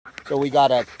So we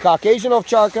got a Caucasian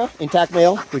Ovcharka, intact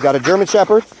male. We got a German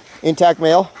Shepherd, intact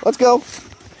male. Let's go.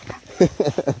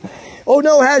 Oh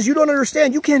no, Haz, you don't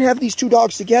understand. You can't have these two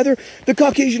dogs together. The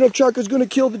Caucasian Ovcharka is going to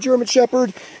kill the German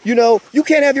Shepherd. You know, you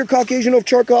can't have your Caucasian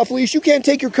Ovcharka off leash. You can't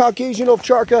take your Caucasian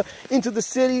Ovcharka into the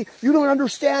city. You don't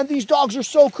understand. These dogs are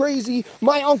so crazy.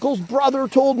 My uncle's brother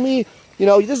told me. You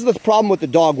know, this is the problem with the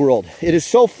dog world. It is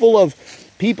so full of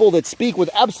people that speak with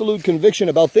absolute conviction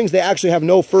about things they actually have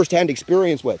no first-hand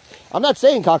experience with. I'm not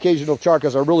saying Caucasian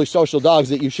Ovcharkas are really social dogs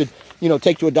that you should, you know,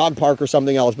 take to a dog park or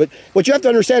something else. But what you have to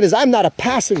understand is I'm not a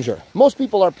passenger. Most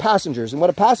people are passengers. And what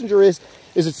a passenger is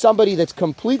it's somebody that's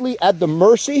completely at the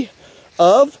mercy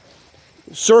of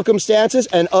circumstances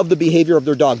and of the behavior of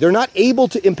their dog. They're not able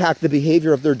to impact the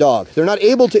behavior of their dog. They're not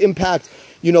able to impact,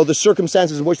 you know, the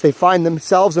circumstances in which they find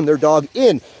themselves and their dog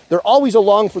in. They're always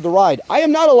along for the ride. I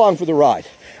am not along for the ride.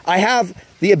 I have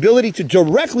the ability to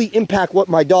directly impact what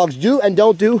my dogs do and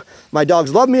don't do. My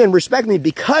dogs love me and respect me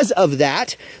because of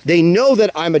that. They know that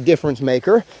I'm a difference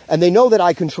maker, and they know that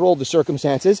I control the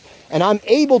circumstances, and I'm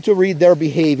able to read their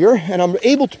behavior, and I'm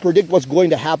able to predict what's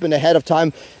going to happen ahead of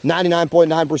time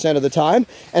 99.9% of the time.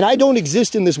 And I don't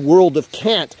exist in this world of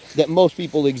can't that most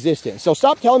people exist in. So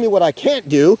stop telling me what I can't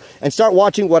do and start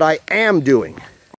watching what I am doing.